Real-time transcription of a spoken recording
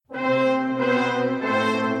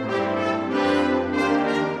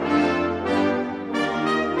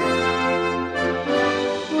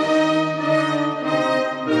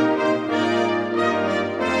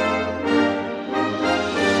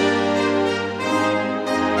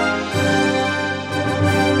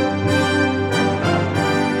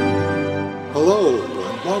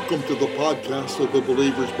Welcome to the podcast of the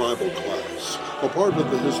Believer's Bible Class, a part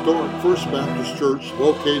of the historic First Baptist Church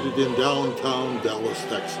located in downtown Dallas,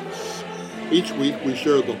 Texas. Each week we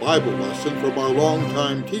share the Bible lesson from our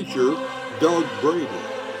longtime teacher, Doug Brady.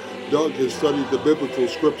 Doug has studied the biblical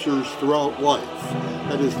scriptures throughout life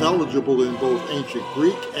and is knowledgeable in both ancient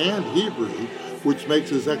Greek and Hebrew, which makes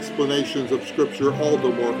his explanations of scripture all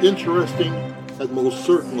the more interesting and most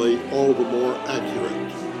certainly all the more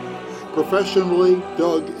accurate. Professionally,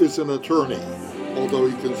 Doug is an attorney, although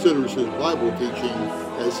he considers his Bible teaching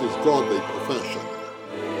as his godly profession.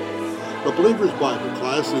 The Believer's Bible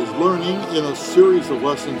Class is learning in a series of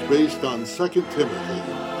lessons based on 2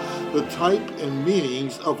 Timothy, the type and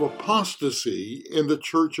meanings of apostasy in the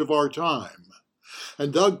church of our time.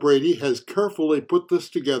 And Doug Brady has carefully put this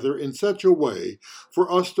together in such a way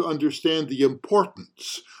for us to understand the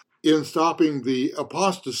importance in stopping the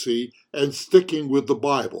apostasy and sticking with the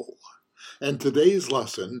Bible. And today's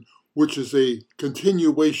lesson, which is a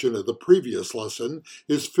continuation of the previous lesson,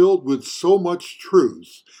 is filled with so much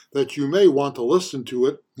truth that you may want to listen to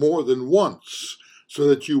it more than once so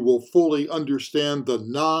that you will fully understand the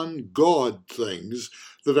non-God things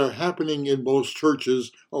that are happening in most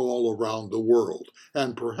churches all around the world,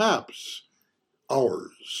 and perhaps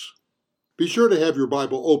ours. Be sure to have your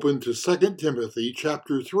Bible open to 2 Timothy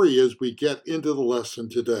chapter 3 as we get into the lesson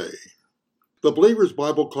today. The Believer's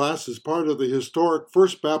Bible Class is part of the historic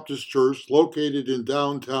First Baptist Church located in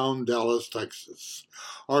downtown Dallas, Texas.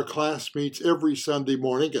 Our class meets every Sunday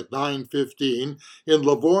morning at 9:15 in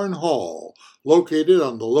Lavorne Hall, located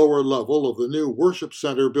on the lower level of the new Worship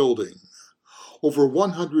Center building. Over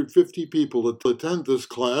 150 people attend this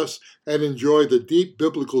class and enjoy the deep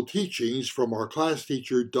biblical teachings from our class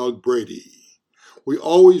teacher, Doug Brady. We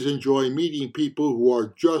always enjoy meeting people who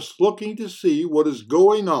are just looking to see what is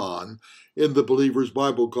going on in the Believer's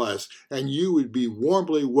Bible Class, and you would be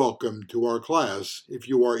warmly welcome to our class if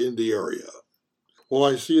you are in the area. Well,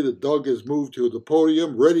 I see that Doug has moved to the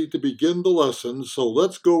podium, ready to begin the lesson, so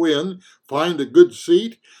let's go in, find a good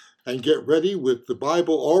seat, and get ready with the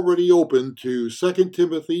Bible already open to 2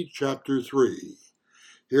 Timothy chapter 3.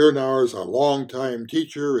 Here now is our longtime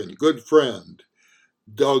teacher and good friend,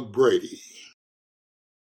 Doug Brady.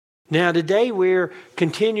 Now today we're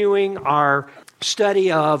continuing our study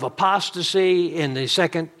of apostasy in the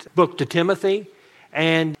second book to Timothy.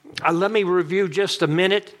 And let me review just a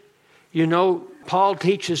minute. You know, Paul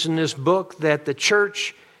teaches in this book that the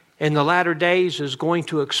church in the latter days is going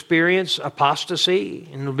to experience apostasy,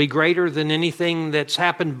 and it'll be greater than anything that's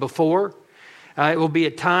happened before. It will be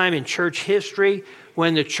a time in church history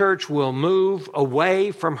when the church will move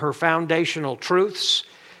away from her foundational truths,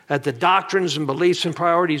 that the doctrines and beliefs and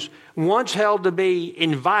priorities once held to be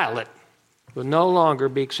inviolate will no longer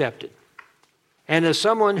be accepted. And as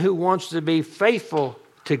someone who wants to be faithful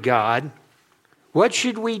to God, what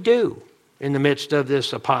should we do in the midst of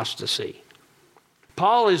this apostasy?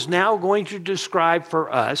 Paul is now going to describe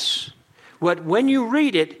for us what, when you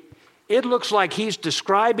read it, it looks like he's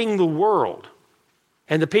describing the world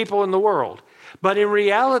and the people in the world. But in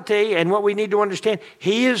reality, and what we need to understand,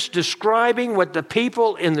 he is describing what the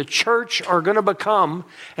people in the church are going to become,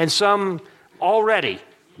 and some already.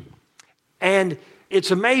 And it's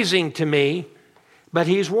amazing to me, but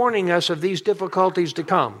he's warning us of these difficulties to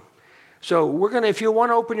come. So we're going to, if you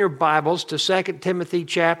want to open your Bibles to 2 Timothy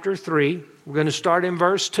chapter 3, we're going to start in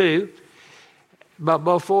verse 2. But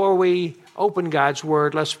before we open God's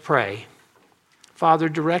Word, let's pray. Father,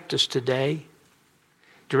 direct us today.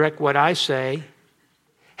 Direct what I say.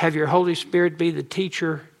 Have your Holy Spirit be the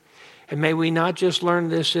teacher. And may we not just learn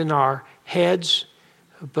this in our heads,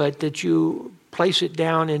 but that you place it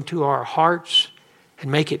down into our hearts and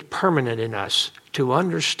make it permanent in us to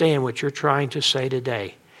understand what you're trying to say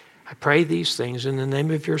today. I pray these things in the name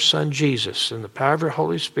of your Son, Jesus, and the power of your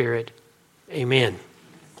Holy Spirit. Amen.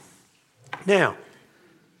 Now,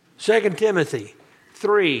 2 Timothy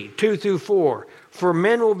 3, 2 through 4. For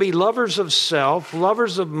men will be lovers of self,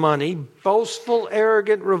 lovers of money, boastful,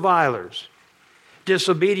 arrogant, revilers,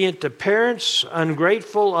 disobedient to parents,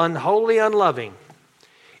 ungrateful, unholy, unloving,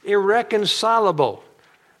 irreconcilable,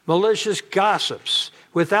 malicious gossips,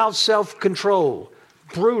 without self-control,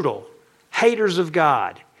 brutal, haters of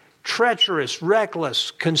God, treacherous,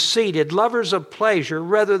 reckless, conceited, lovers of pleasure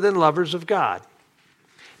rather than lovers of God.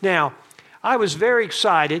 Now, I was very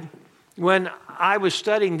excited when I was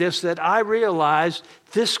studying this that I realized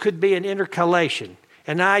this could be an intercalation.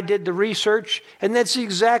 And I did the research, and that's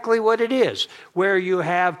exactly what it is, where you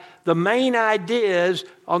have the main ideas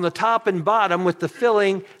on the top and bottom with the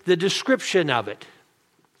filling, the description of it.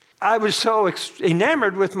 I was so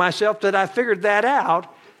enamored with myself that I figured that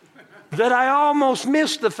out that I almost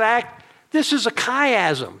missed the fact this is a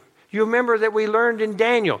chiasm. You remember that we learned in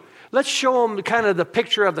Daniel. Let's show them kind of the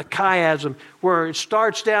picture of the chiasm where it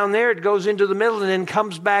starts down there, it goes into the middle, and then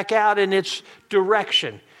comes back out in its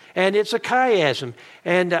direction. And it's a chiasm.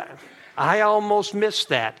 And I almost missed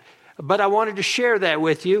that. But I wanted to share that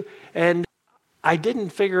with you. And I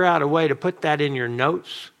didn't figure out a way to put that in your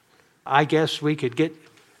notes. I guess we could get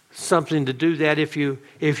something to do that if you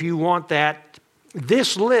want that.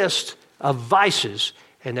 This list of vices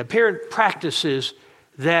and apparent practices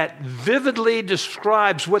that vividly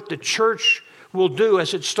describes what the church will do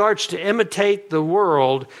as it starts to imitate the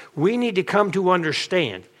world, we need to come to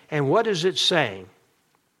understand. And what is it saying?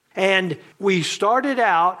 And we started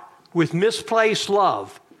out with misplaced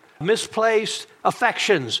love, misplaced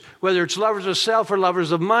affections, whether it's lovers of self or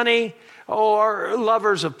lovers of money or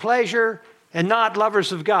lovers of pleasure and not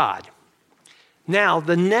lovers of God. Now,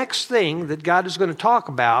 the next thing that God is going to talk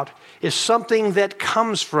about is something that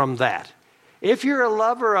comes from that. If you're a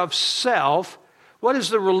lover of self, what is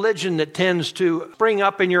the religion that tends to spring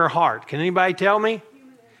up in your heart? Can anybody tell me?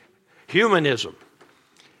 Humanism.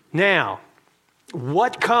 Now,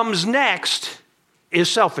 what comes next is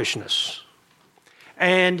selfishness.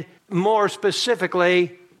 And more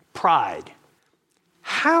specifically, pride.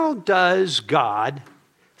 How does God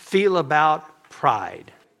feel about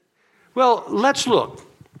pride? Well, let's look.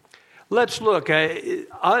 Let's look.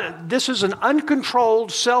 This is an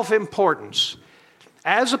uncontrolled self-importance.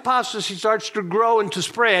 As apostasy starts to grow and to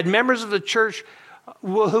spread, members of the church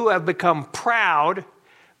who have become proud,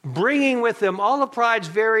 bringing with them all of pride's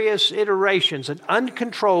various iterations, an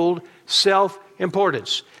uncontrolled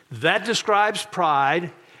self-importance. That describes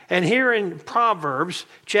pride. And here in Proverbs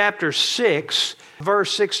chapter 6,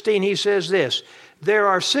 verse 16, he says this, "There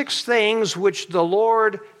are 6 things which the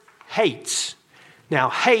Lord hates." Now,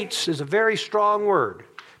 hates is a very strong word,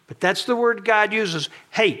 but that's the word God uses,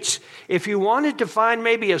 hates. If you wanted to find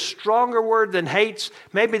maybe a stronger word than hates,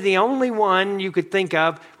 maybe the only one you could think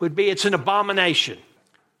of would be it's an abomination.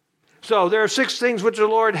 So there are 6 things which the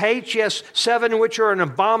Lord hates, yes, 7 which are an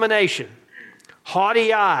abomination.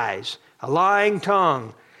 Haughty eyes, a lying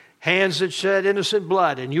tongue, hands that shed innocent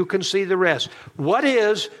blood, and you can see the rest. What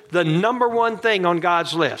is the number one thing on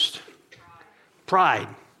God's list? Pride.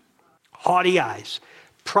 Haughty eyes,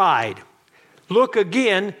 pride. Look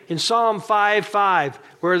again in Psalm 5:5,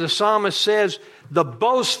 where the psalmist says, "The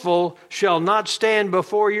boastful shall not stand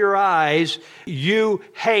before your eyes. You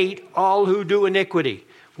hate all who do iniquity."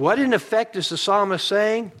 What in effect is the psalmist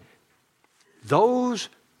saying? Those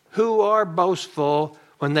who are boastful,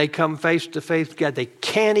 when they come face to face with God, they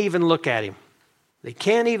can't even look at Him. They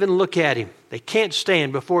can't even look at Him. They can't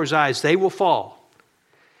stand before His eyes. They will fall.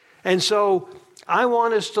 And so I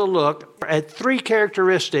want us to look at 3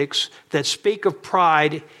 characteristics that speak of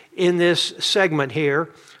pride in this segment here.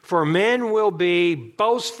 For men will be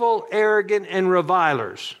boastful, arrogant, and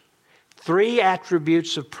revilers. 3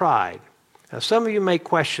 attributes of pride. Now, some of you may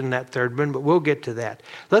question that third one, but we'll get to that.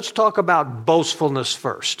 Let's talk about boastfulness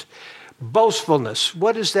first. Boastfulness,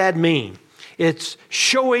 what does that mean? It's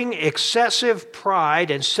showing excessive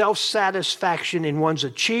pride and self-satisfaction in one's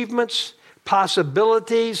achievements,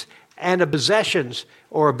 possibilities, and possessions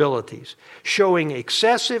or abilities. Showing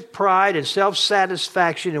excessive pride and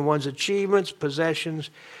self-satisfaction in one's achievements, possessions,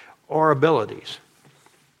 or abilities.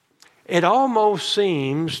 It almost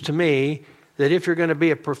seems to me that if you're going to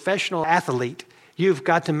be a professional athlete, you've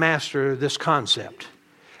got to master this concept.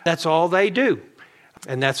 That's all they do.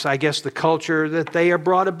 And that's, I guess, the culture that they are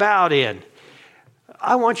brought about in.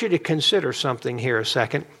 I want you to consider something here a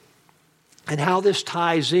second and how this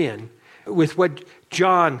ties in with what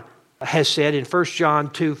John has said in 1 John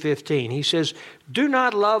 2:15. He says, "Do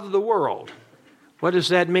not love the world." What does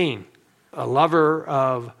that mean? A lover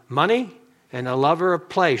of money and a lover of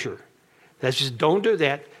pleasure. That's just, don't do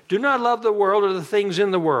that. Do not love the world or the things in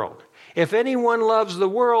the world. If anyone loves the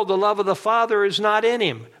world, the love of the Father is not in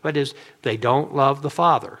him. But they don't love the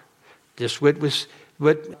Father. Just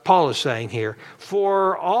what Paul is saying here.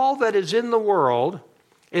 For all that is in the world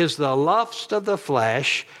is the lust of the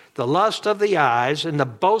flesh, the lust of the eyes, and the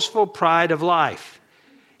boastful pride of life.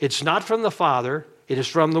 It's not from the Father, it is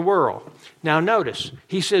from the world. Now notice,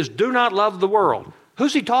 he says, do not love the world.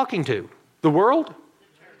 Who's he talking to? The world?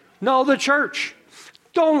 No, the church.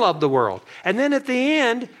 Don't love the world. And then at the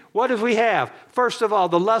end, what do we have? First of all,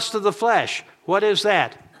 the lust of the flesh. What is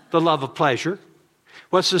that? The love of pleasure.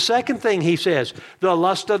 What's the second thing he says? The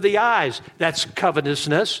lust of the eyes. That's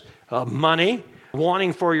covetousness, money,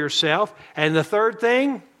 wanting for yourself. And the third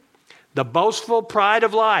thing? The boastful pride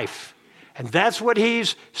of life. And that's what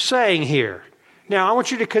he's saying here. Now, I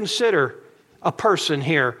want you to consider a person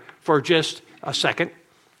here for just a second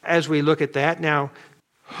as we look at that. Now,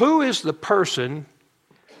 who is the person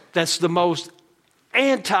that's the most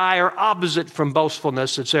anti or opposite from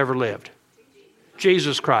boastfulness that's ever lived?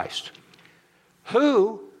 Jesus Christ.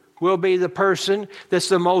 Who will be the person that's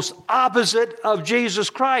the most opposite of Jesus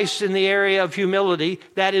Christ in the area of humility,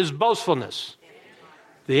 that is boastfulness?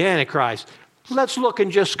 The Antichrist. Let's look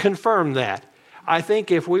and just confirm that. I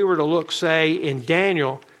think if we were to look, say, in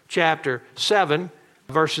Daniel chapter 7,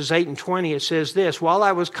 verses 8 and 20, it says this: "While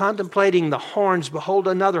I was contemplating the horns, behold,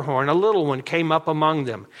 another horn, a little one, came up among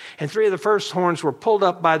them. And 3 of the first horns were pulled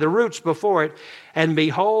up by the roots before it. And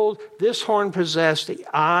behold, this horn possessed the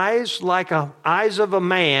eyes like eyes of a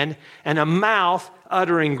man, and a mouth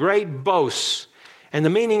uttering great boasts. And the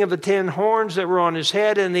meaning of the 10 horns that were on his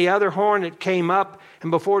head, and the other horn that came up,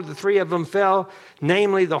 and before the 3 of them fell,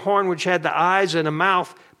 namely the horn which had the eyes and a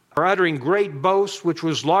mouth, are uttering great boasts, which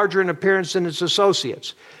was larger in appearance than its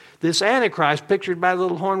associates." This Antichrist, pictured by the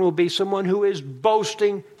little horn, will be someone who is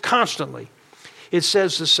boasting constantly. It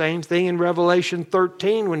says the same thing in Revelation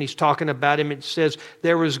 13 when he's talking about him. It says,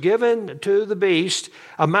 "There was given to the beast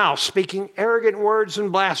a mouth speaking arrogant words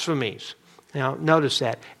and blasphemies." Now, notice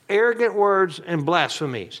that. Arrogant words and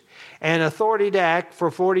blasphemies. "And authority to act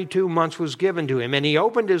for 42 months was given to him. And he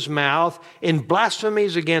opened his mouth in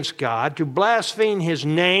blasphemies against God, to blaspheme his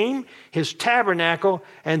name, his tabernacle,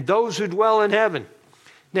 and those who dwell in heaven."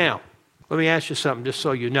 Now, let me ask you something just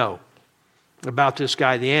so you know about this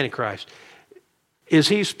guy, the Antichrist. Is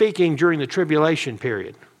he speaking during the tribulation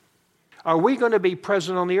period? Are we going to be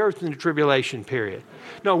present on the earth in the tribulation period?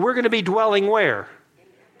 No, we're going to be dwelling where?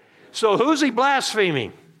 So who's he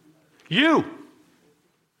blaspheming? You.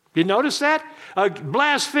 You notice that?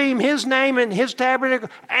 Blaspheme his name and his tabernacle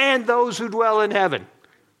and those who dwell in heaven.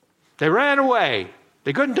 They ran away.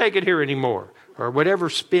 They couldn't take it here anymore, or whatever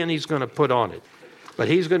spin he's going to put on it. But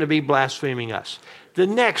he's going to be blaspheming us. The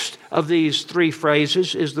next of these 3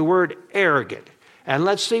 phrases is the word arrogant. And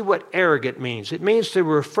let's see what arrogant means. It means to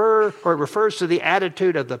refer, or it refers to the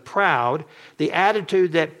attitude of the proud, the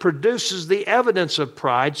attitude that produces the evidence of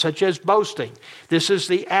pride, such as boasting. This is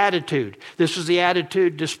the attitude. This is the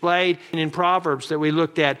attitude displayed in Proverbs that we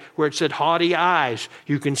looked at, where it said haughty eyes.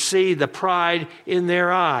 You can see the pride in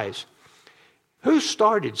their eyes. Who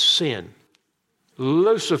started sin?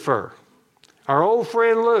 Lucifer, our old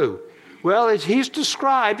friend Lou. Well, he's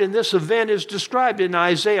described, and this event is described in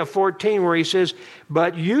Isaiah 14, where he says,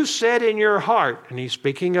 "But you said in your heart," and he's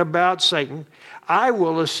speaking about Satan, "I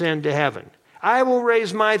will ascend to heaven. I will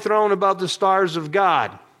raise my throne above the stars of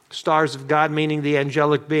God." Stars of God meaning the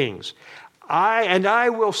angelic beings. I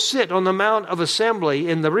will sit on the mount of assembly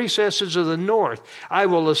in the recesses of the north. I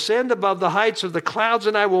will ascend above the heights of the clouds,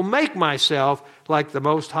 and I will make myself like the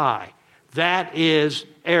Most High." That is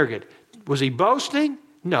arrogant. Was he boasting?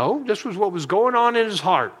 No, this was what was going on in his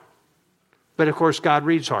heart. But of course, God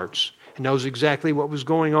reads hearts and knows exactly what was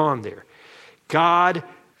going on there. God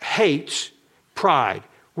hates pride.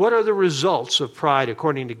 What are the results of pride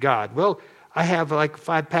according to God? Well, I have like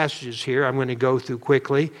 5 passages here I'm going to go through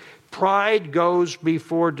quickly. Pride goes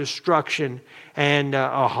before destruction, and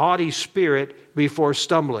a haughty spirit before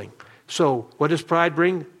stumbling. So what does pride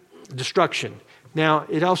bring? Destruction. Now,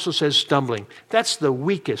 it also says stumbling. That's the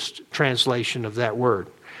weakest translation of that word.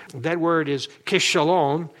 That word is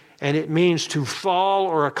kishalon, and it means to fall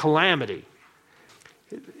or a calamity.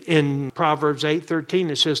 In Proverbs 8:13,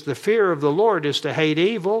 it says, "The fear of the Lord is to hate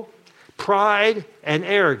evil, pride, and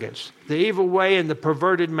arrogance. The evil way and the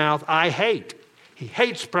perverted mouth I hate." He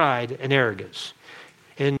hates pride and arrogance.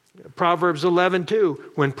 In Proverbs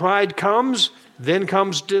 11:2, "When pride comes, then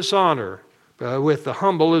comes dishonor. With the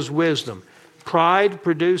humble is wisdom." Pride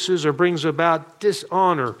produces or brings about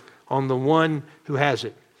dishonor on the one who has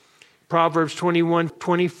it. Proverbs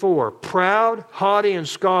 21:24, "Proud, haughty, and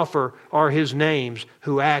scoffer are his names,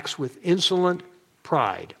 who acts with insolent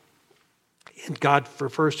pride." And God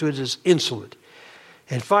refers to it as insolent.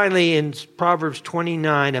 And finally, in Proverbs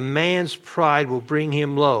 29, "A man's pride will bring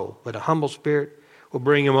him low, but a humble spirit will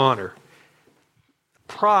bring him honor."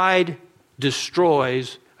 Pride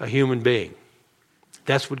destroys a human being.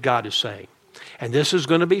 That's what God is saying. And this is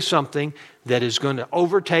going to be something that is going to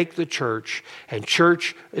overtake the church, and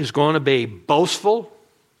church is going to be boastful.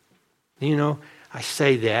 You know, I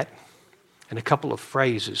say that, and a couple of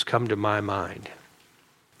phrases come to my mind.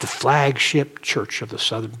 The flagship church of the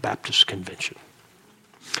Southern Baptist Convention.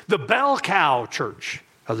 The bell cow church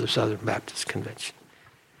of the Southern Baptist Convention.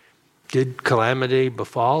 Did calamity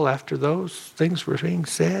befall after those things were being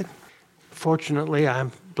said? Fortunately, I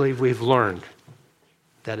believe we've learned.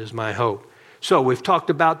 That is my hope. So we've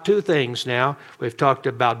talked about two things now. We've talked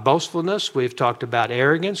about boastfulness. We've talked about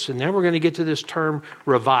arrogance. And then we're going to get to this term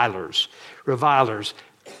revilers. Revilers.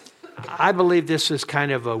 I believe this is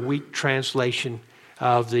kind of a weak translation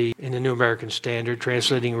in the New American Standard,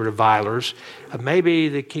 translating revilers. Maybe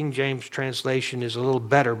the King James translation is a little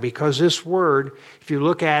better, because this word, if you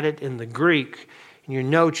look at it in the Greek, in your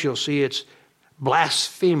notes, you'll see it's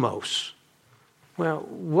blasphemos. Well,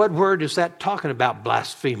 what word is that talking about,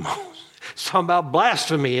 blasphemos? It's talking about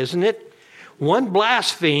blasphemy, isn't it? One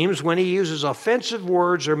blasphemes when he uses offensive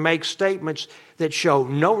words or makes statements that show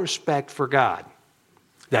no respect for God.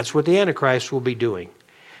 That's what the Antichrist will be doing.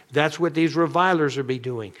 That's what these revilers will be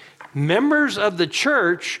doing. Members of the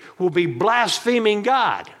church will be blaspheming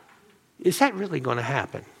God. Is that really going to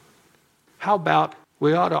happen? How about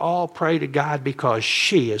we ought to all pray to God because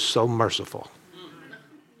she is so merciful?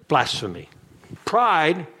 Blasphemy.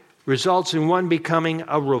 Pride results in one becoming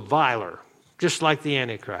a reviler, just like the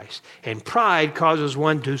Antichrist. And pride causes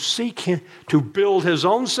one to seek to build his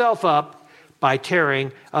own self up by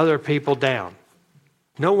tearing other people down.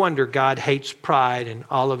 No wonder God hates pride in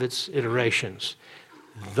all of its iterations.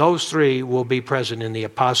 Those three will be present in the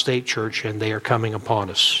apostate church, and they are coming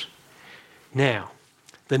upon us. Now,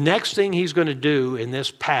 the next thing he's going to do in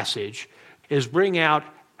this passage is bring out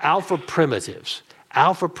alpha primitives.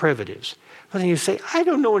 Alpha primitives. But then you say, I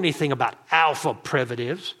don't know anything about alpha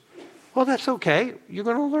primitives. Well, that's okay. You're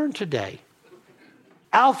going to learn today.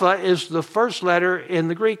 Alpha is the first letter in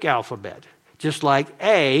the Greek alphabet, just like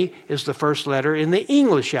A is the first letter in the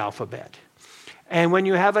English alphabet. And when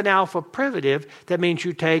you have an alpha privative, that means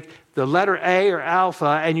you take the letter A or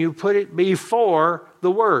alpha and you put it before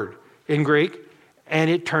the word in Greek, and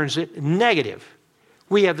it turns it negative.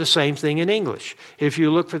 We have the same thing in English. If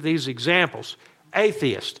you look for these examples,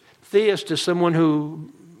 atheist. Theist is someone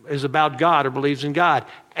who is about God or believes in God.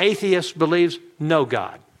 Atheist believes no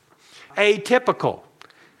God. Atypical.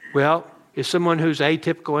 Well, is someone who's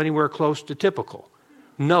atypical anywhere close to typical?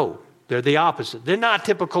 No, they're the opposite. They're not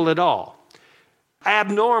typical at all.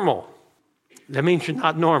 Abnormal. That means you're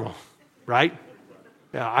not normal, right?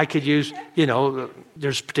 I could use,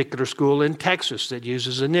 there's a particular school in Texas that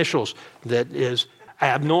uses initials that is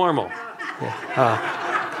abnormal.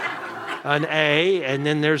 An A, and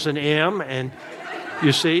then there's an M, and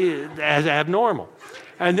you see, as abnormal.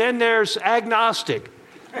 And then there's agnostic.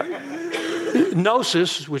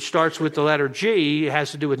 Gnosis, which starts with the letter G,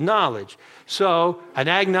 has to do with knowledge. So an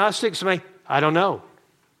agnostic, somebody, I don't know.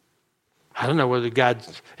 I don't know whether God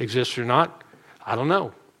exists or not. I don't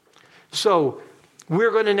know. So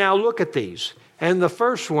we're going to now look at these. And the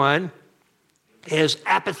first one is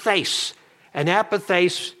apathase. And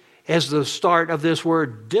apathase is the start of this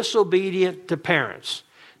word, disobedient to parents.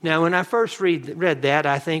 Now, when I first read that,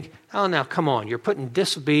 I think, oh, now, come on. You're putting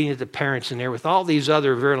disobedient to parents in there with all these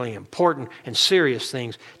other really important and serious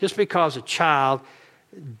things. Just because a child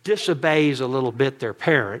disobeys a little bit their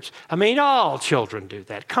parents. I mean, all children do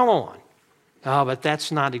that. Come on. Oh, but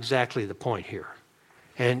that's not exactly the point here.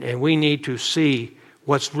 And we need to see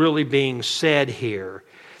what's really being said here.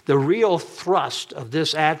 The real thrust of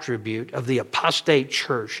this attribute of the apostate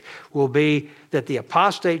church will be that the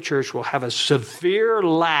apostate church will have a severe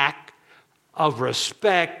lack of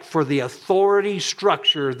respect for the authority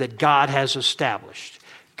structure that God has established.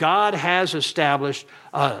 God has established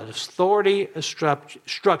an authority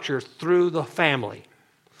structure through the family.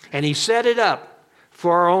 And He set it up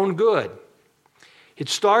for our own good. It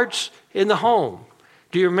starts in the home.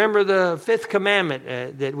 Do you remember the fifth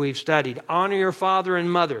commandment that we've studied? Honor your father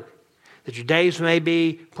and mother, that your days may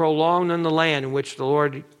be prolonged in the land in which the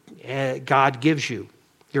Lord God gives you,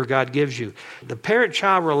 your God gives you. The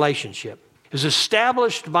parent-child relationship is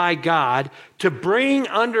established by God to bring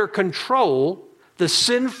under control the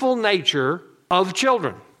sinful nature of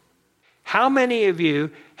children. How many of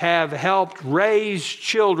you have helped raise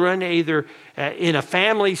children either in a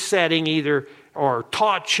family setting, or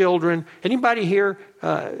taught children? Anybody here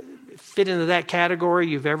fit into that category?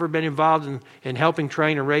 You've ever been involved in helping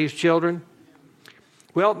train and raise children?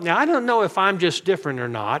 Well, now I don't know if I'm just different or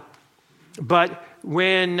not, but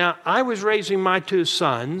when I was raising my two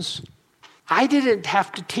sons, I didn't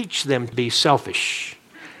have to teach them to be selfish.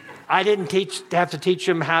 I didn't have to teach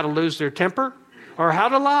them how to lose their temper or how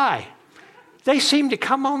to lie. They seemed to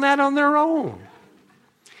come on that on their own.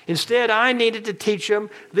 Instead, I needed to teach them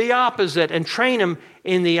the opposite and train them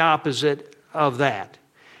in the opposite of that.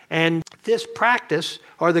 And this practice,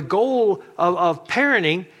 or the goal of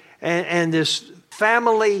parenting and this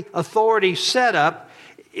family authority setup,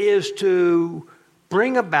 is to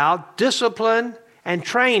bring about discipline and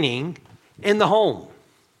training in the home.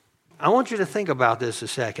 I want you to think about this a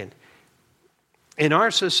second. In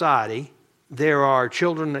our society, there are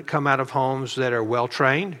children that come out of homes that are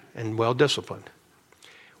well-trained and well-disciplined.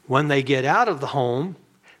 When they get out of the home,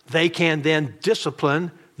 they can then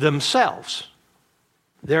discipline themselves.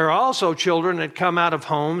 There are also children that come out of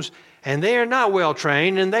homes and they are not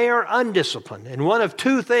well-trained and they are undisciplined. And one of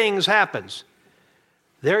two things happens.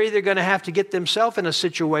 They're either going to have to get themselves in a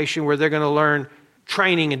situation where they're going to learn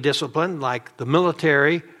training and discipline like the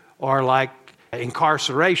military or like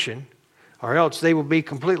incarceration, or else they will be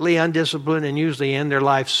completely undisciplined and usually end their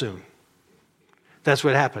life soon. That's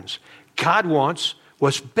what happens. God wants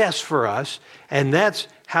what's best for us, and that's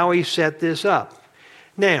how He set this up.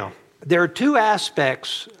 Now, there are two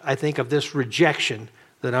aspects, I think, of this rejection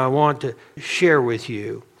that I want to share with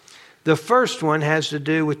you. The first one has to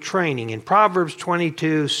do with training. In Proverbs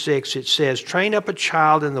 22:6, it says, "Train up a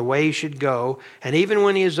child in the way he should go, and even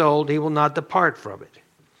when he is old, he will not depart from it."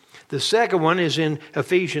 The second one is in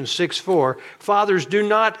Ephesians 6:4. "Fathers, do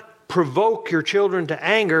not provoke your children to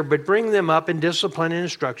anger, but bring them up in discipline and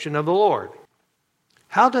instruction of the Lord."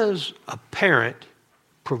 How does a parent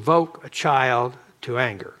provoke a child to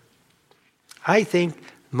anger? I think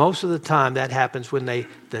most of the time that happens when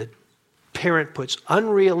the parent puts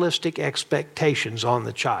unrealistic expectations on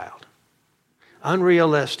the child.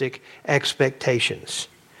 Unrealistic expectations.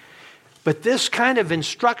 But this kind of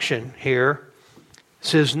instruction here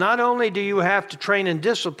says not only do you have to train and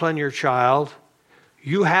discipline your child,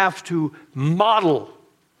 you have to model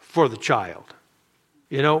for the child.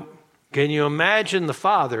 You know, can you imagine the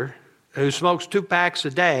father who smokes 2 packs a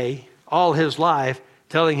day all his life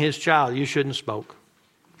telling his child, you shouldn't smoke.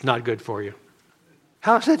 It's not good for you.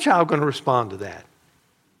 How is that child going to respond to that?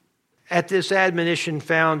 At this admonition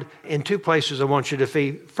found in 2 places I want you to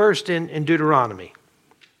see. First in Deuteronomy.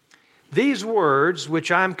 "These words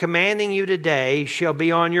which I'm commanding you today shall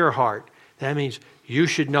be on your heart." That means you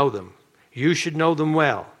should know them. You should know them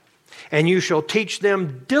well. "And you shall teach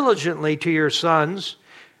them diligently to your sons,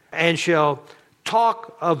 and shall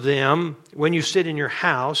talk of them when you sit in your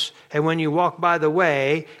house, and when you walk by the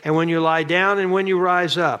way, and when you lie down, and when you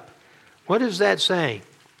rise up." What is that saying?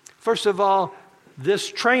 First of all, this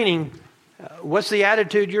training, what's the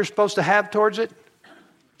attitude you're supposed to have towards it?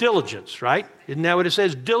 Diligence, right? Isn't that what it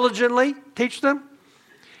says? Diligently teach them.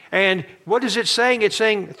 And what is it saying? It's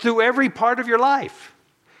saying through every part of your life.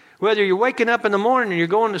 Whether you're waking up in the morning or you're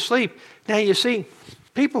going to sleep. Now you see,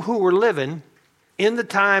 people who were living in the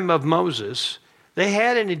time of Moses, they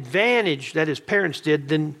had an advantage that his parents did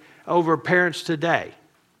than over parents today.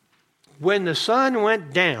 When the sun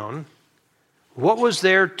went down, what was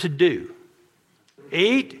there to do?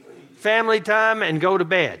 Eat, family time, and go to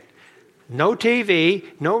bed. No TV,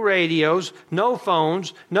 no radios, no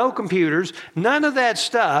phones, no computers, none of that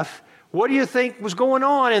stuff. What do you think was going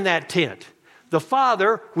on in that tent? The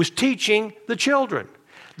father was teaching the children.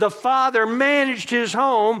 The father managed his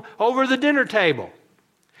home over the dinner table.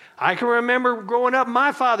 I can remember growing up,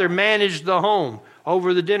 my father managed the home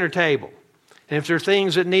over the dinner table. And if there are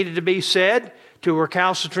things that needed to be said to a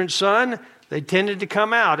recalcitrant son, they tended to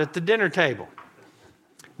come out at the dinner table.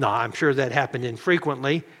 Now, I'm sure that happened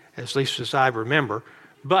infrequently, at least as I remember.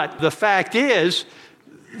 But the fact is,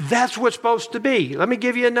 that's what's supposed to be. Let me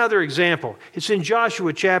give you another example. It's in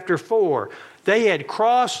Joshua chapter 4. They had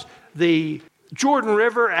crossed the Jordan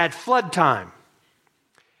River at flood time.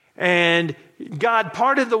 And God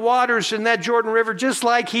parted the waters in that Jordan River just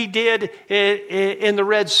like He did in the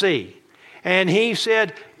Red Sea. And He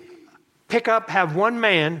said, have one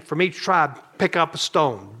man from each tribe pick up a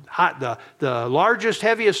stone, the largest,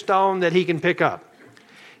 heaviest stone that he can pick up.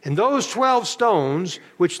 And those 12 stones,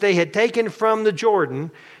 which they had taken from the Jordan,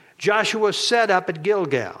 Joshua set up at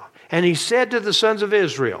Gilgal. And he said to the sons of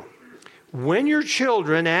Israel, "When your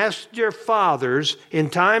children ask their fathers in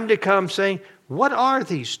time to come, saying, 'What are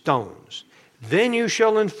these stones?' then you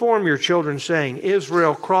shall inform your children, saying,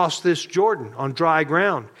 'Israel crossed this Jordan on dry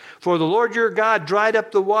ground. For the Lord your God dried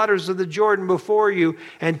up the waters of the Jordan before you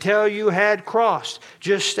until you had crossed,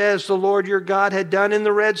 just as the Lord your God had done in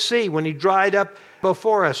the Red Sea when He dried up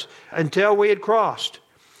before us until we had crossed,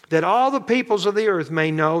 that all the peoples of the earth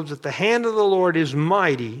may know that the hand of the Lord is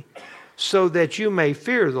mighty, so that you may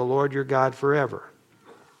fear the Lord your God forever.'"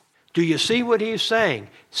 Do you see what he's saying?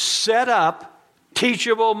 Set up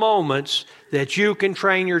teachable moments that you can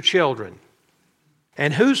train your children.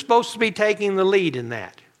 And who's supposed to be taking the lead in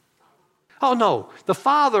that? Oh no, the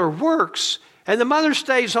father works and the mother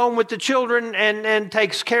stays home with the children and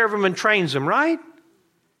takes care of them and trains them, right?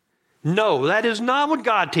 No, that is not what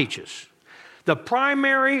God teaches. The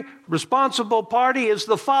primary responsible party is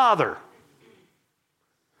the father.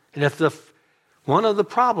 And if one of the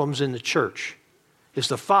problems in the church is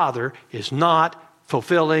the father is not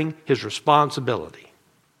fulfilling his responsibility.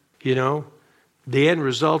 You know, the end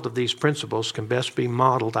result of these principles can best be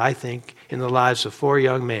modeled, I think, in the lives of 4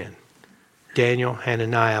 young men: Daniel,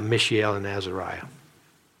 Hananiah, Mishael, and Azariah.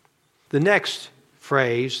 The next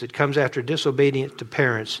phrase that comes after disobedience to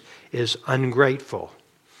parents is ungrateful,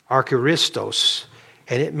 archaristos,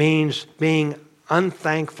 and it means being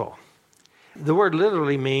unthankful. The word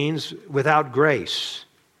literally means without grace.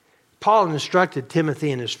 Paul instructed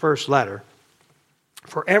Timothy in his first letter,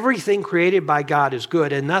 "For everything created by God is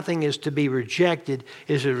good, and nothing is to be rejected,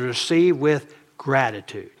 is to receive with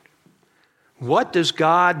gratitude." What does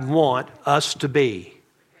God want us to be?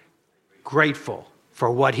 Grateful for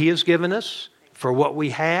what he has given us, for what we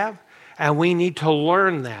have, and we need to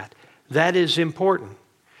learn that. That is important.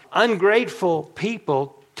 Ungrateful people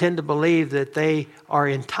tend to believe that they are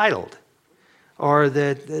entitled or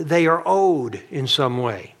that they are owed in some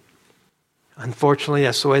way. Unfortunately,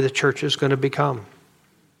 that's the way the church is going to become.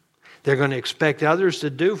 They're going to expect others to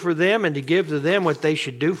do for them and to give to them what they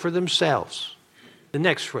should do for themselves. The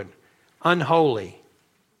next one, unholy.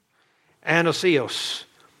 Anosios.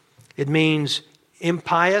 It means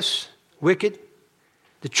impious, wicked.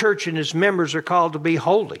 The church and its members are called to be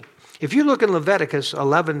holy. If you look in Leviticus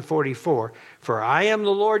 11:44, "For I am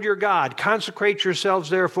the Lord your God. Consecrate yourselves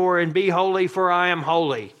therefore and be holy, for I am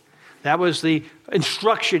holy." That was the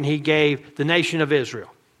instruction he gave the nation of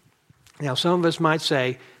Israel. Now some of us might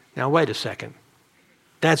say, now wait a second.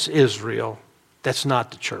 That's Israel. That's not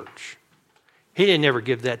the church. He didn't ever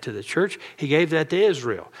give that to the church. He gave that to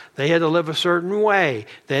Israel. They had to live a certain way.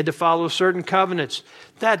 They had to follow certain covenants.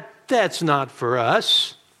 That's not for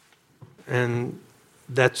us. And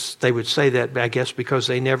they would say that, I guess, because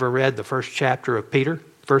they never read the first chapter of Peter,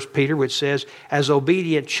 1 Peter, which says, "As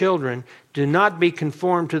obedient children, do not be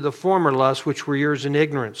conformed to the former lusts which were yours in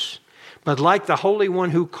ignorance. But like the Holy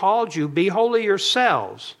One who called you, be holy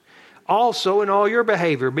yourselves, also in all your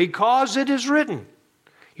behavior, because it is written,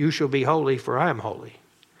 'You shall be holy, for I am holy.'"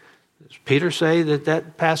 Does Peter say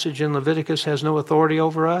that passage in Leviticus has no authority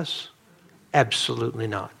over us? Absolutely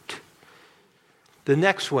not. The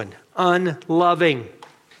next one, unloving.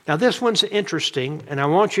 Now this one's interesting, and I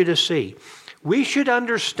want you to see. We should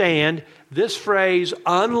understand this phrase,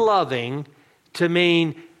 unloving, to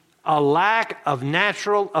mean a lack of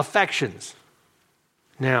natural affections.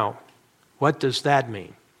 Now, what does that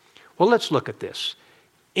mean? Well, let's look at this.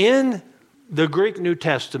 In the Greek New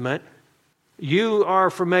Testament, you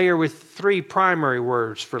are familiar with 3 primary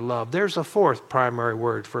words for love. There's a 4th primary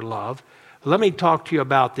word for love. Let me talk to you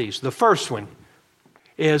about these. The first one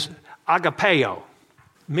is agapeo,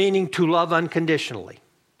 meaning to love unconditionally.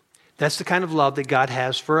 That's the kind of love that God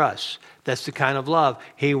has for us. That's the kind of love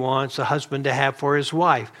he wants a husband to have for his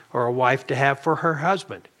wife or a wife to have for her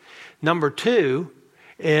husband. Number 2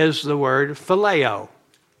 is the word phileo.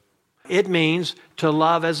 It means to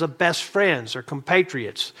love as a best friends or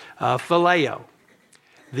compatriots, phileo.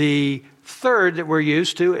 The third that we're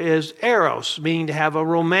used to is eros, meaning to have a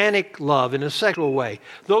romantic love in a sexual way.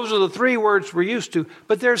 Those are the 3 words we're used to,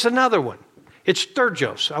 but there's another one. It's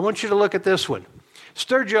sturgos. I want you to look at this one.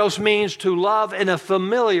 Sturgos means to love in a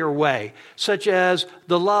familiar way, such as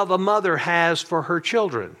the love a mother has for her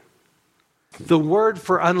children. The word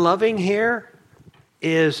for unloving here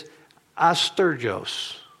is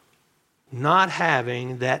asturgos, not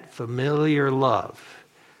having that familiar love,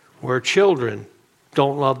 where children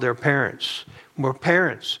don't love their parents, where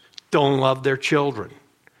parents don't love their children.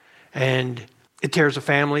 And it tears a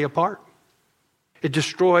family apart. It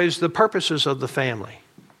destroys the purposes of the family.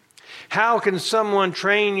 How can someone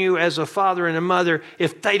train you as a father and a mother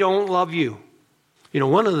if they don't love you? You know,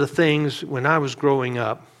 one of the things when I was growing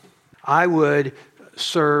up, I would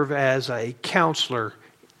serve as a counselor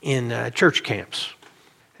in church camps.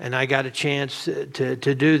 And I got a chance to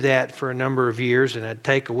do that for a number of years, and I'd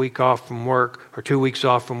take a week off from work or 2 weeks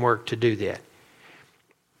off from work to do that.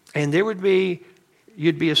 And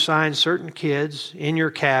you'd be assigned certain kids in your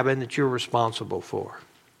cabin that you're responsible for.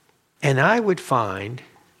 And I would find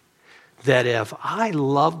that if I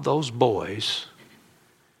loved those boys,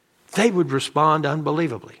 they would respond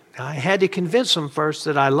unbelievably. I had to convince them first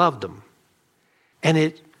that I loved them. And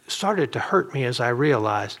it started to hurt me as I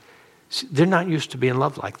realized they're not used to being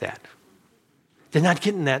loved like that. They're not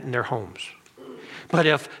getting that in their homes. But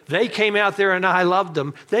if they came out there and I loved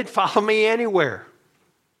them, they'd follow me anywhere.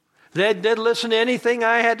 They'd listen to anything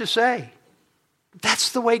I had to say.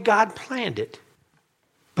 That's the way God planned it.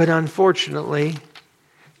 But unfortunately,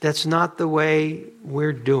 that's not the way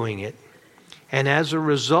we're doing it. And as a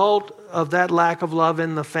result of that lack of love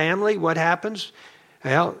in the family, what happens?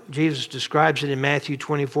 Well, Jesus describes it in Matthew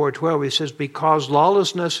 24:12. He says, because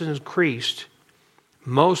lawlessness is increased,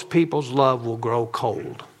 most people's love will grow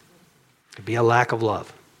cold. It'll be a lack of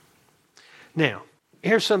love. Now,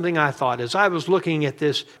 here's something I thought as I was looking at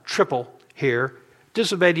this triple here: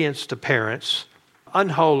 disobedience to parents,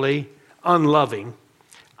 unholy, unloving.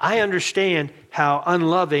 I understand how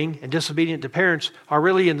unloving and disobedient to parents are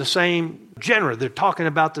really in the same genre. They're talking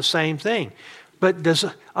about the same thing. But does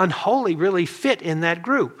unholy really fit in that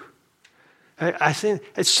group? I think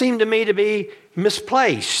it seemed to me to be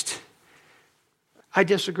misplaced. I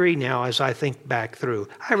disagree now as I think back through.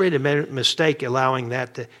 I made a mistake allowing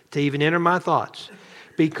that to even enter my thoughts,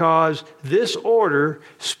 because this order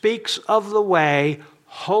speaks of the way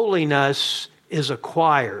holiness is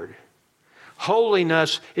acquired.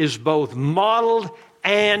 Holiness is both modeled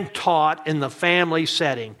and taught in the family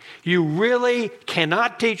setting. You really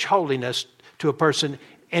cannot teach holiness to a person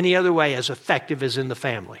any other way as effective as in the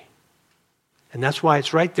family. And that's why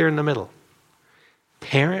it's right there in the middle.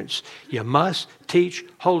 Parents, you must teach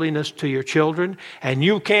holiness to your children, and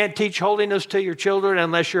you can't teach holiness to your children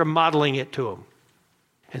unless you're modeling it to them.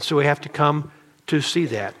 And so we have to come to see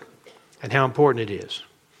that and how important it is.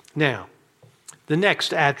 Now, the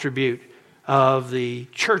next attribute of the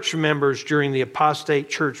church members during the apostate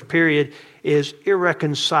church period is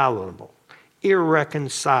irreconcilable.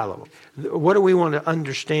 Irreconcilable. What do we want to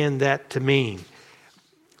understand that to mean?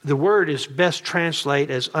 The word is best translated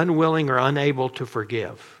as unwilling or unable to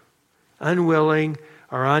forgive. Unwilling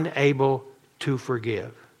or unable to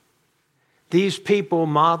forgive. These people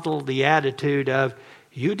modeled the attitude of,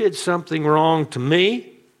 you did something wrong to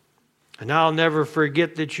me, and I'll never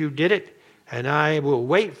forget that you did it, and I will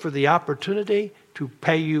wait for the opportunity to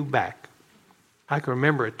pay you back. I can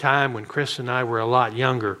remember a time when Chris and I were a lot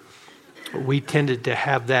younger. We tended to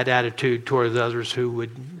have that attitude toward others who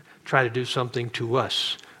would try to do something to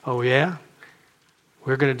us. Oh, yeah?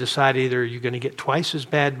 We're going to decide either you're going to get twice as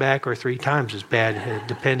bad back or 3 times as bad,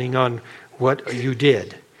 depending on what you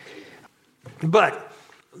did. But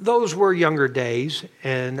those were younger days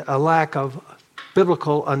and a lack of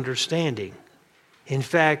biblical understanding. In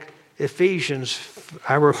fact, Ephesians,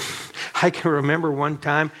 I can remember one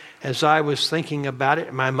time as I was thinking about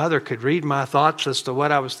it, my mother could read my thoughts as to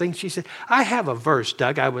what I was thinking. She said, I have a verse,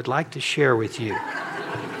 Doug, I would like to share with you.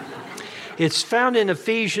 It's found in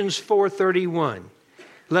Ephesians 4:31.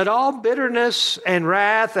 Let all bitterness and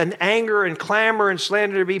wrath and anger and clamor and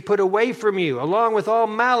slander be put away from you, along with all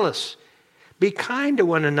malice. Be kind to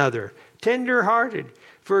one another, tender-hearted,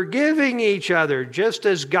 forgiving each other, just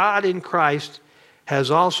as God in Christ has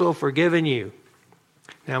also forgiven you.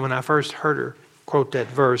 Now, when I first heard her quote that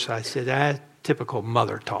verse, I said, typical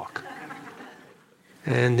mother talk.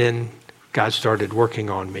 And then God started working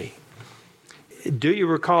on me. Do you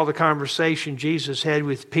recall the conversation Jesus had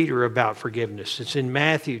with Peter about forgiveness? It's in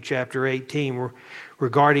Matthew chapter 18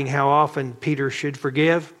 regarding how often Peter should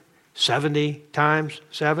forgive. 70 times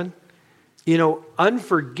 7. You know,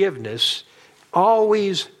 unforgiveness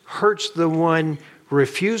always hurts the one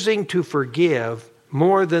refusing to forgive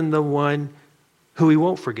more than the one who he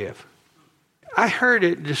won't forgive. I heard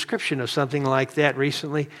a description of something like that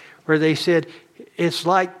recently where they said it's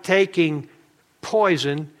like taking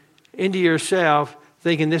poison into yourself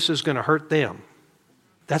thinking this is going to hurt them.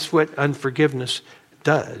 That's what unforgiveness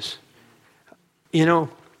does. You know,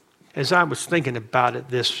 as I was thinking about it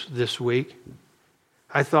this week,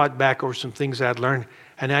 I thought back over some things I'd learned,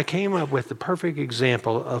 and I came up with the perfect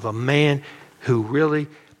example of a man who really,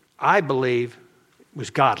 I believe, was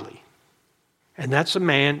godly. And that's a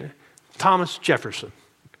man, Thomas Jefferson.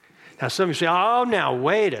 Now some of you say, oh, now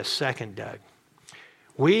wait a second, Doug.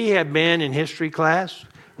 We have been in history class.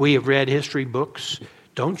 We have read history books.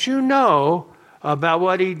 Don't you know about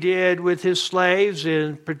what he did with his slaves,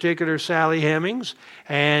 in particular Sally Hemings,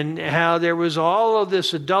 and how there was all of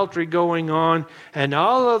this adultery going on and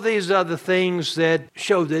all of these other things that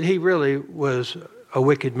showed that he really was a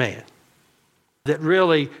wicked man, that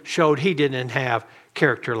really showed he didn't have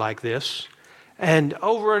character like this. And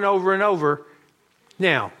over and over and over.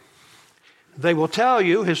 Now, they will tell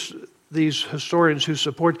you, these historians who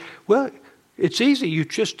support, well, it's easy.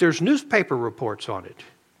 There's newspaper reports on it.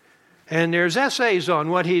 And there's essays on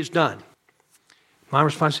what he's done. My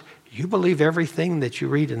response, you believe everything that you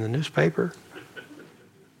read in the newspaper?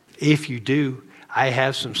 If you do, I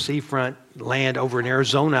have some seafront land over in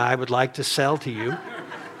Arizona I would like to sell to you.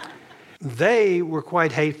 They were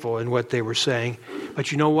quite hateful in what they were saying.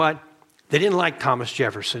 But you know what? They didn't like Thomas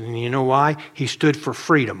Jefferson. And you know why? He stood for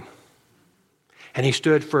freedom. And he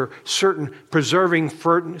stood for preserving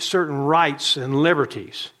certain rights and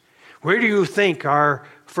liberties. Where do you think our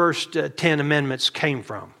first 10 amendments came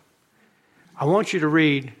from? I want you to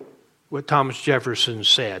read what Thomas Jefferson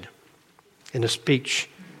said. in a speech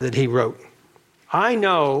that he wrote. I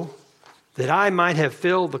know that I might have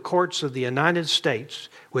filled the courts of the United States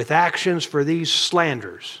with actions for these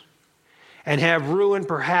slanders and have ruined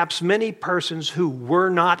perhaps many persons who were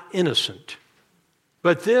not innocent.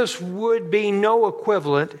 But this would be no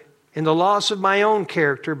equivalent in the loss of my own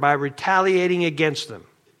character by retaliating against them.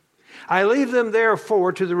 I leave them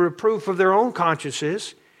therefore to the reproof of their own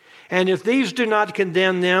consciences, and if these do not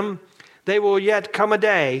condemn them, they will yet come a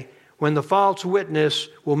day when the false witness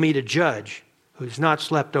will meet a judge who's not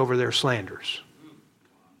slept over their slanders.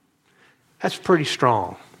 That's pretty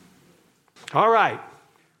strong. All right.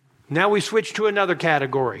 Now we switch to another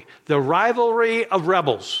category. The rivalry of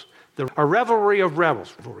rebels. The revelry of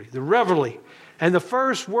rebels. The revelry. And the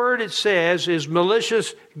first word it says is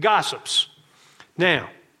malicious gossips. Now,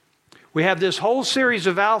 we have this whole series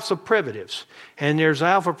of alpha privatives. And there's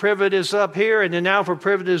alpha privatives up here and then alpha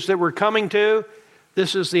privatives that we're coming to.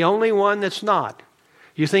 This is the only one that's not.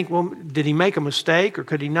 You think, well, did he make a mistake or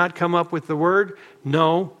could he not come up with the word?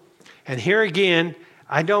 No. And here again,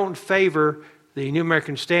 I don't favor the New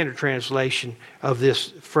American Standard Translation of this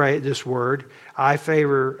phrase, this word. I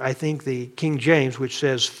favor, I think, the King James, which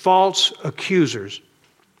says false accusers.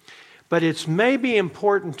 But it's maybe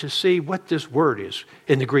important to see what this word is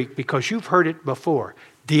in the Greek because you've heard it before.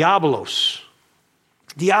 Diabolos.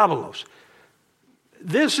 Diabolos.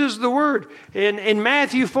 This is the word. In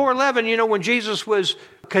Matthew 4:11, when Jesus was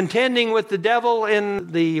contending with the devil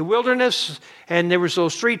in the wilderness and there was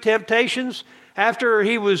those 3 temptations, after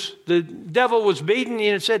the devil was beaten,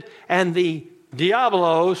 it said, and the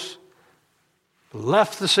diabolos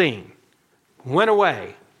left the scene, went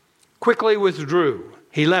away, quickly withdrew.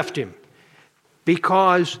 He left him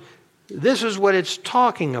because this is what it's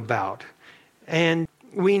talking about. And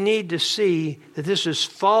we need to see that this is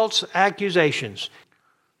false accusations.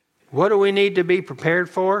 What do we need to be prepared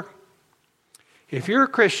for? If you're a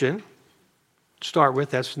Christian, to start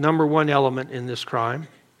with, that's the number one element in this crime.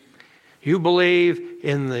 You believe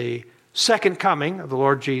in the second coming of the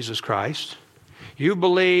Lord Jesus Christ. You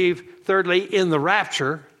believe, thirdly, in the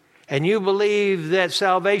rapture. And you believe that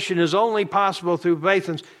salvation is only possible through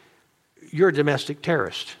faith. You're a domestic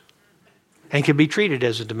terrorist and can be treated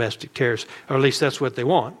as a domestic terrorist, or at least that's what they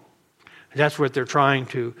want. That's what they're trying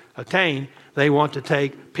to attain. They want to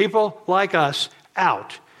take people like us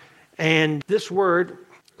out. And this word,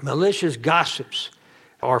 malicious gossips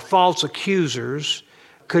or false accusers,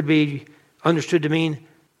 could be understood to mean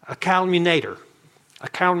a calumniator. A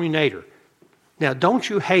calumniator. Now, don't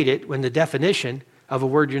you hate it when the definition of a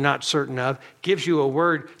word you're not certain of gives you a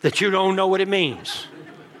word that you don't know what it means?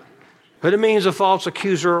 But it means a false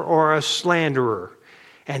accuser or a slanderer.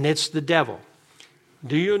 And it's the devil.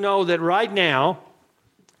 Do you know that right now,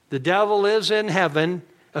 the devil is in heaven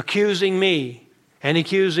accusing me and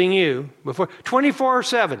accusing you before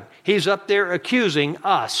 24/7. He's up there accusing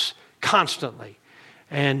us constantly.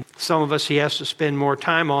 And some of us he has to spend more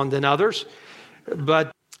time on than others.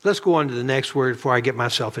 But let's go on to the next word before I get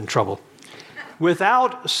myself in trouble.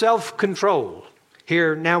 Without self-control.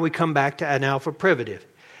 Here, now we come back to an alpha privative.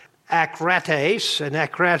 Akrates, and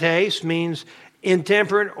akrates means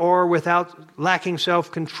intemperate or lacking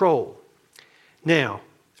self-control. Now,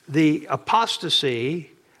 the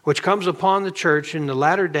apostasy, which comes upon the church in the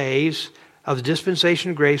latter days of the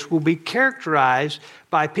dispensation of grace, will be characterized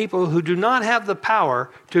by people who do not have the power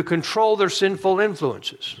to control their sinful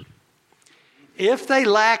influences. If they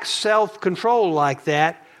lack self-control like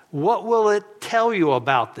that, what will it tell you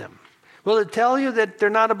about them? Will it tell you that they're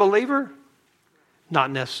not a believer? Not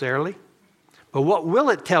necessarily. But what will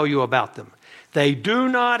it tell you about them? They do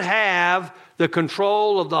not have the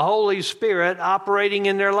control of the Holy Spirit operating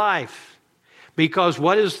in their life. Because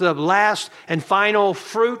what is the last and final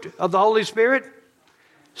fruit of the Holy Spirit?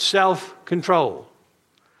 Self-control.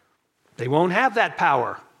 They won't have that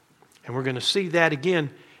power. And we're going to see that again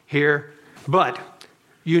here. But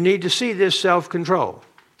you need to see this self-control.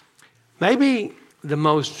 Maybe the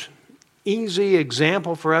most easy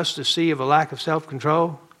example for us to see of a lack of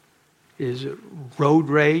self-control is road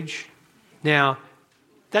rage. Now,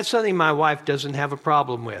 that's something my wife doesn't have a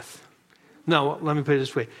problem with. No, let me put it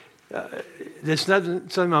this way. It's not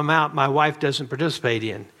something my wife doesn't participate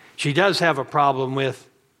in. She does have a problem with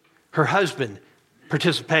her husband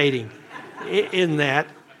participating in that.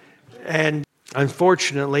 And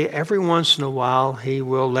unfortunately, every once in a while, he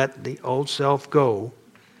will let the old self go.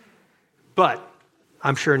 But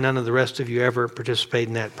I'm sure none of the rest of you ever participate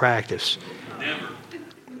in that practice.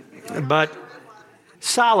 Never. But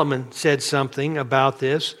Solomon said something about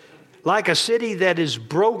this. Like a city that is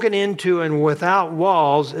broken into and without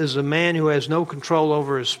walls is a man who has no control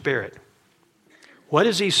over his spirit. What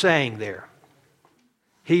is he saying there?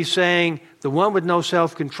 He's saying the one with no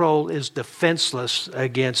self-control is defenseless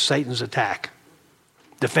against Satan's attack.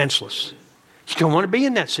 Defenseless. You don't want to be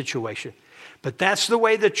in that situation. But that's the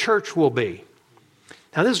way the church will be.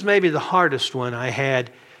 Now, this is maybe the hardest one I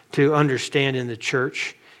had to understand in the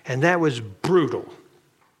church, and that was brutal.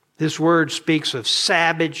 This word speaks of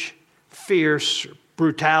savage, fierce,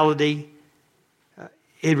 brutality.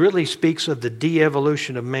 It really speaks of the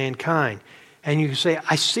de-evolution of mankind. And you can say,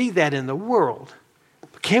 I see that in the world.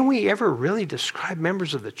 But can we ever really describe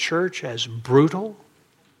members of the church as brutal?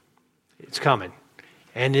 It's coming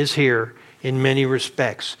and is here in many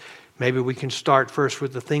respects. Maybe we can start first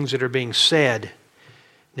with the things that are being said.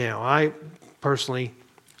 Now, I personally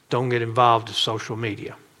don't get involved in social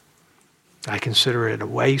media. I consider it a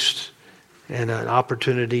waste and an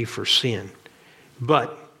opportunity for sin.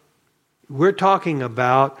 But we're talking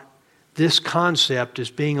about this concept as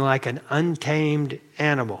being like an untamed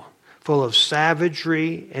animal, full of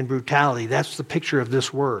savagery and brutality. That's the picture of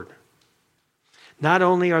this word. Not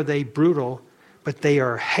only are they brutal, but they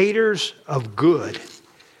are haters of good,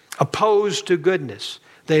 opposed to goodness.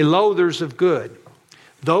 They loathers of good.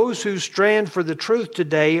 Those who stand for the truth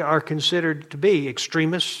today are considered to be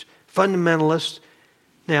extremists, fundamentalists.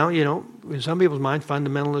 Now, in some people's mind,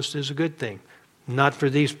 fundamentalist is a good thing. Not for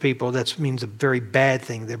these people. That means a very bad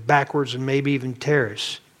thing. They're backwards and maybe even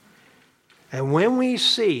terrorists. And when we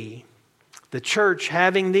see the church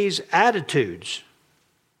having these attitudes,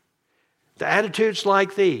 the attitudes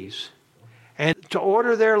like these, and to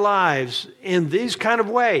order their lives in these kind of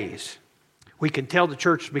ways, we can tell the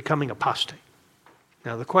church is becoming apostate.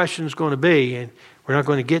 Now, the question is going to be, and we're not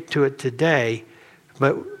going to get to it today,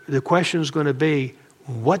 but the question is going to be,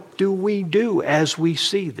 what do we do as we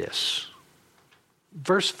see this?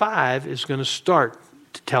 Verse 5 is going to start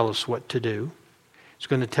to tell us what to do. It's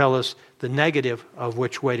going to tell us the negative of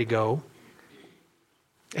which way to go.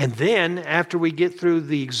 And then, after we get through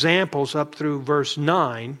the examples up through verse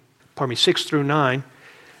 6 through 9,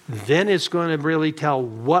 then it's going to really tell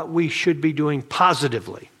what we should be doing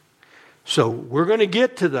positively. So we're going to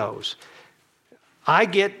get to those. I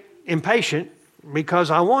get impatient because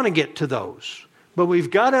I want to get to those. But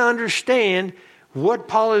we've got to understand what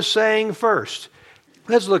Paul is saying first.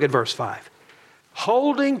 Let's look at verse 5.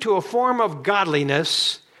 Holding to a form of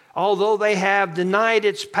godliness, although they have denied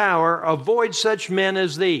its power, avoid such men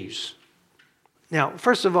as these. Now,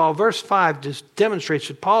 first of all, verse 5 just demonstrates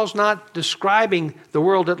that Paul's not describing the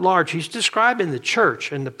world at large. He's describing the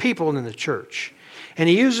church and the people in the church. And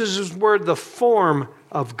he uses his word, the form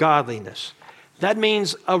of godliness. That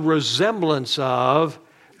means a resemblance of,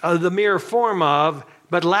 the mere form of,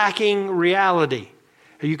 but lacking reality.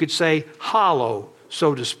 You could say hollow,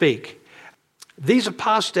 so to speak. These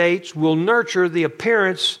apostates will nurture the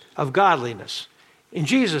appearance of godliness. In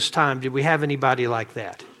Jesus' time, did we have anybody like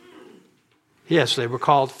that? Yes, they were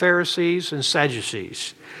called Pharisees and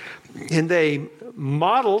Sadducees. And they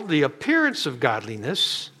modeled the appearance of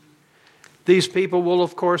godliness. These people will,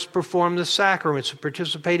 of course, perform the sacraments and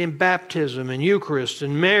participate in baptism and Eucharist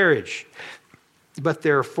and marriage. But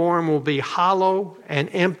their form will be hollow and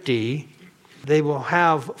empty. They will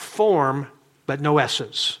have form, but no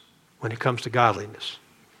essence when it comes to godliness.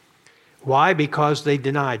 Why? Because they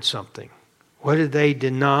denied something. What did they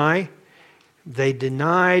deny? They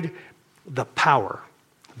denied the power.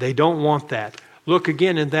 They don't want that. Look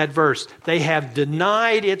again in that verse. They have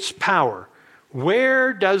denied its power.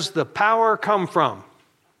 Where does the power come from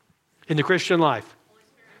in the Christian life?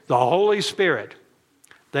 The Holy Spirit.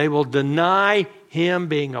 They will deny Him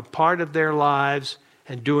being a part of their lives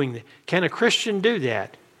and doing that. Can a Christian do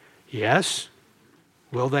that? Yes.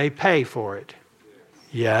 Will they pay for it?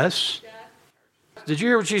 Yes. Did you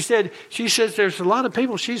hear what she said? She says there's a lot of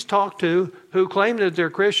people she's talked to who claim that they're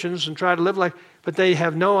Christians and try to live like, but they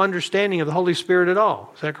have no understanding of the Holy Spirit at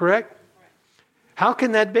all. Is that correct? How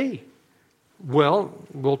can that be? Well,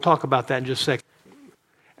 we'll talk about that in just a second.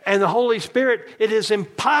 And the Holy Spirit, it is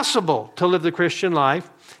impossible to live the Christian life.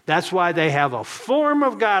 That's why they have a form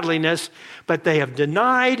of godliness, but they have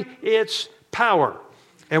denied its power.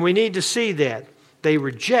 And we need to see that. They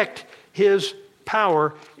reject His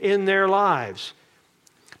power in their lives.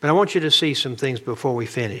 But I want you to see some things before we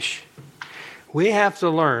finish. We have to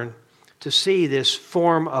learn to see this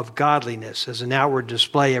form of godliness as an outward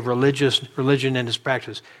display of religion and its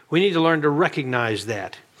practice. We need to learn to recognize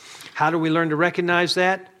that. How do we learn to recognize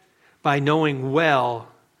that? By knowing well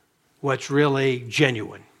what's really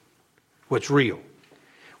genuine, what's real.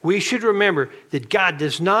 We should remember that God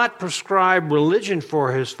does not prescribe religion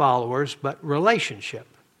for His followers, but relationship.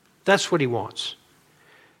 That's what He wants.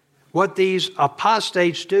 What these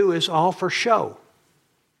apostates do is all for show.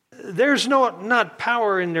 there's not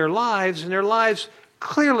power in their lives, and their lives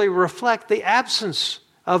clearly reflect the absence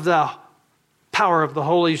of the power of the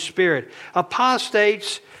Holy Spirit.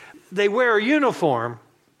 Apostates, they wear a uniform,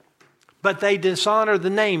 but they dishonor the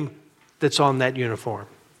name that's on that uniform.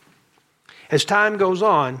 As time goes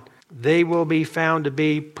on, they will be found to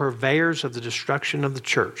be purveyors of the destruction of the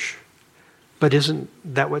church. But isn't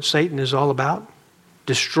that what Satan is all about?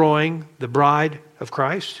 Destroying the bride of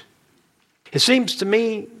Christ? It seems to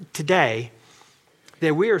me today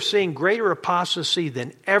that we are seeing greater apostasy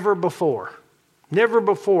than ever before. Never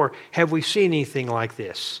before have we seen anything like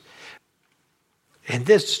this. And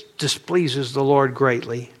this displeases the Lord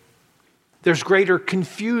greatly. There's greater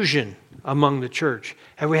confusion among the church.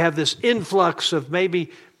 And we have this influx of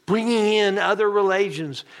maybe bringing in other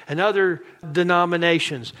religions and other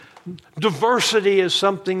denominations. Diversity is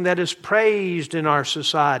something that is praised in our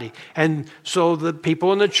society. And so the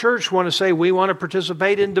people in the church want to say, we want to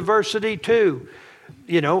participate in diversity too.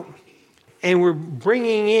 And we're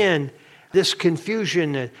bringing in this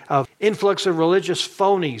confusion of influx of religious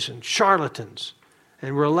phonies and charlatans.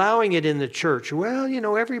 And we're allowing it in the church. Well,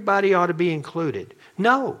 everybody ought to be included.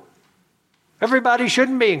 No, everybody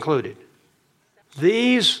shouldn't be included.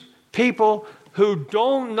 These people who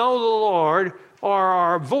don't know the Lord or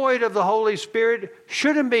are void of the Holy Spirit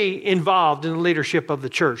shouldn't be involved in the leadership of the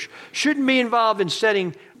church, shouldn't be involved in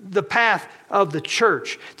setting the path of the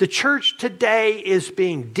church. The church today is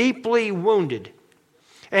being deeply wounded.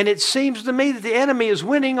 And it seems to me that the enemy is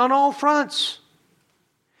winning on all fronts.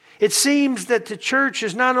 It seems that the church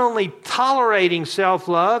is not only tolerating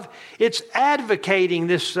self-love, it's advocating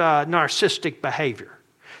this narcissistic behavior.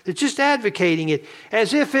 It's just advocating it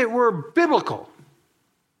as if it were biblical.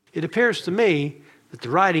 It appears to me that the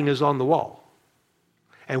writing is on the wall.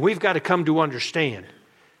 And we've got to come to understand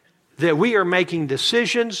that we are making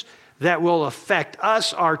decisions that will affect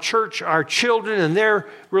us, our church, our children, and their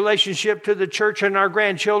relationship to the church, and our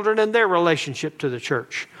grandchildren and their relationship to the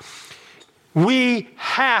church. We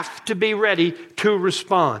have to be ready to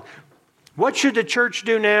respond. What should the church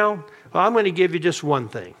do now? Well, I'm going to give you just one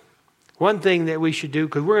thing. One thing that we should do,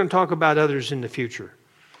 because we're going to talk about others in the future.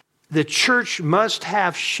 The church must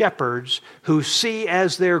have shepherds who see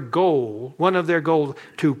as their goal, one of their goals,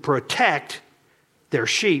 to protect their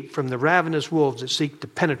sheep from the ravenous wolves that seek to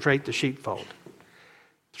penetrate the sheepfold.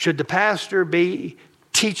 Should the pastor be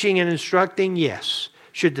teaching and instructing? Yes.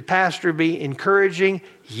 Should the pastor be encouraging?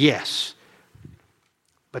 Yes.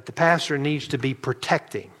 But the pastor needs to be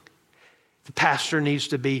protecting. The pastor needs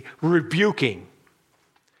to be rebuking,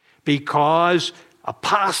 because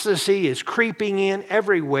apostasy is creeping in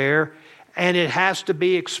everywhere, and it has to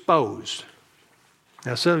be exposed.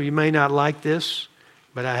 Now, some of you may not like this,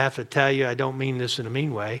 but I have to tell you, I don't mean this in a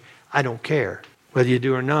mean way. I don't care whether you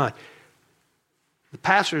do or not. The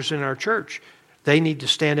pastors in our church, they need to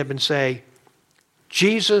stand up and say,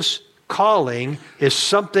 Jesus' calling is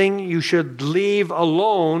something you should leave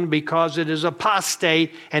alone because it is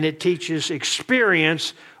apostate and it teaches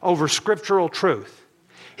experience over scriptural truth.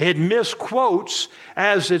 It misquotes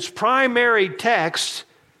as its primary text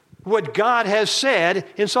what God has said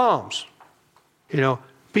in Psalms.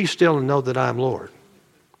 Be still and know that I am Lord.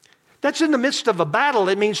 That's in the midst of a battle.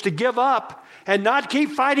 It means to give up and not keep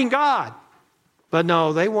fighting God. But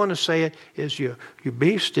no, they want to say it is you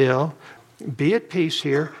be still, be at peace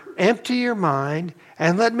here, empty your mind,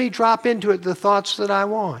 and let me drop into it the thoughts that I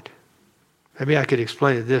want. Maybe I could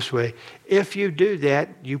explain it this way. If you do that,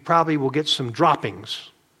 you probably will get some droppings.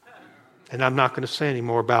 And I'm not going to say any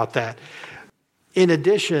more about that. In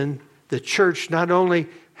addition, the church not only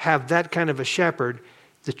have that kind of a shepherd,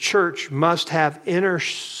 the church must have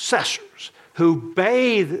intercessors who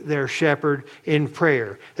bathe their shepherd in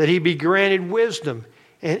prayer, that he be granted wisdom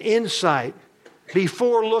and insight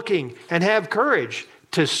before looking, and have courage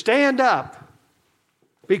to stand up,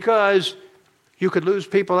 because you could lose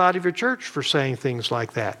people out of your church for saying things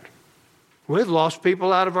like that. We've lost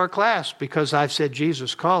people out of our class because I've said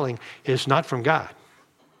Jesus' calling is not from God.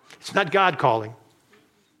 It's not God calling.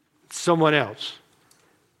 It's someone else.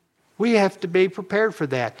 We have to be prepared for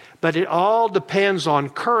that. But it all depends on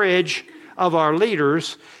courage of our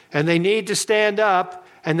leaders, and they need to stand up,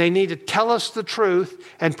 and they need to tell us the truth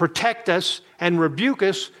and protect us and rebuke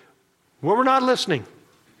us when we're not listening.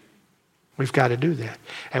 We've got to do that.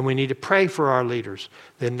 And we need to pray for our leaders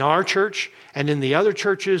in our church and in the other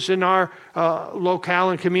churches in our locale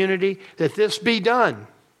and community, that this be done.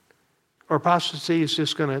 Or apostasy is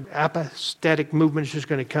just going to, apostatic movement is just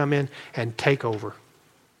going to come in and take over.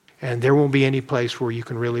 And there won't be any place where you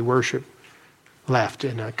can really worship left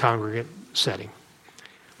in a congregate setting.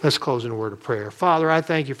 Let's close in a word of prayer. Father, I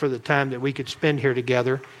thank you for the time that we could spend here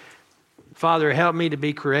together. Father, help me to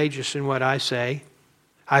be courageous in what I say.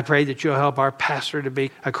 I pray that you'll help our pastor to be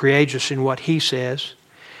courageous in what he says.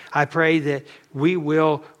 I pray that we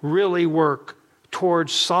will really work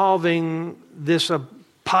towards solving this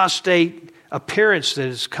apostate appearance that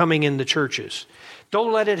is coming in the churches.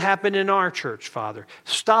 Don't let it happen in our church, Father.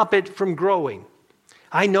 Stop it from growing.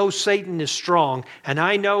 I know Satan is strong, and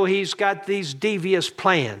I know he's got these devious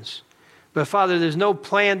plans. But Father, there's no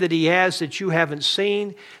plan that he has that you haven't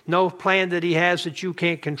seen, no plan that he has that you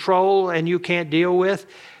can't control and you can't deal with.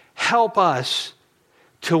 Help us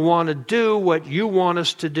to want to do what you want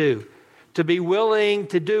us to do, to be willing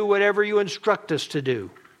to do whatever you instruct us to do.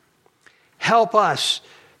 Help us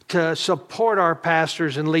to support our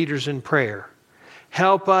pastors and leaders in prayer.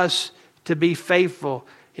 Help us to be faithful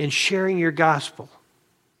in sharing your gospel.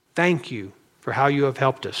 Thank you for how you have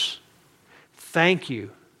helped us. Thank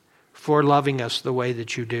you for loving us the way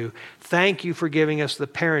that you do. Thank you for giving us the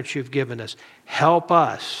parents you've given us. Help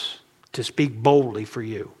us to speak boldly for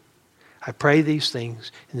you. I pray these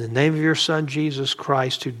things in the name of your Son, Jesus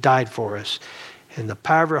Christ, who died for us, and the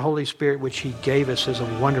power of your Holy Spirit, which he gave us as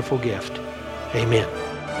a wonderful gift. Amen.